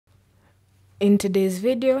In today's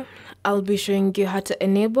video, I'll be showing you how to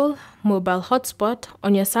enable Mobile Hotspot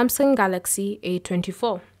on your Samsung Galaxy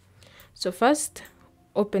A24. So first,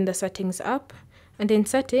 open the Settings app, and in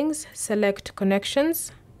Settings, select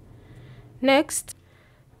Connections. Next,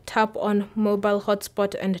 tap on Mobile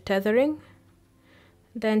Hotspot and Tethering.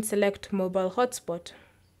 Then select Mobile Hotspot.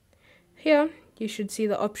 Here, you should see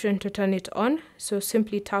the option to turn it on, so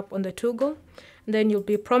simply tap on the toggle. Then you'll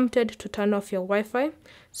be prompted to turn off your Wi-Fi.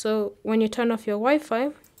 So when you turn off your Wi-Fi,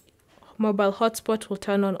 Mobile Hotspot will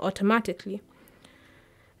turn on automatically.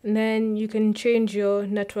 And then you can change your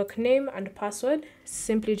network name and password.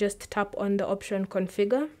 Simply just tap on the option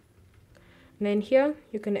Configure. And then here,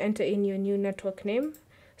 you can enter in your new network name.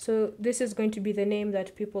 So this is going to be the name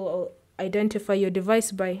that people will identify your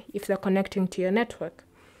device by if they're connecting to your network.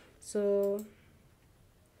 So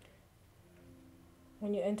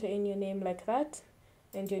when you enter in your name like that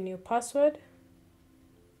and your new password,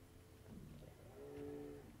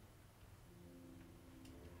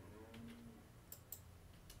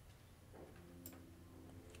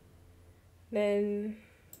 then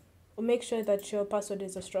make sure that your password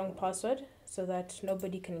is a strong password so that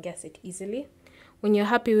nobody can guess it easily. When you're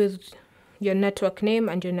happy with your network name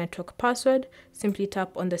and your network password, simply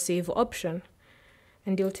tap on the Save option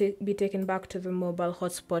and you'll be taken back to the Mobile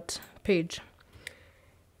Hotspot page.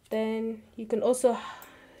 Then you can also,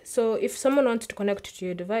 so if someone wants to connect to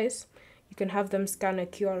your device, you can have them scan a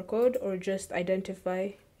QR code or just identify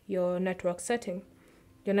your network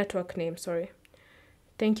name, sorry.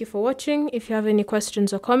 Thank you for watching. If you have any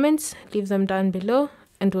questions or comments, leave them down below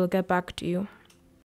and we'll get back to you.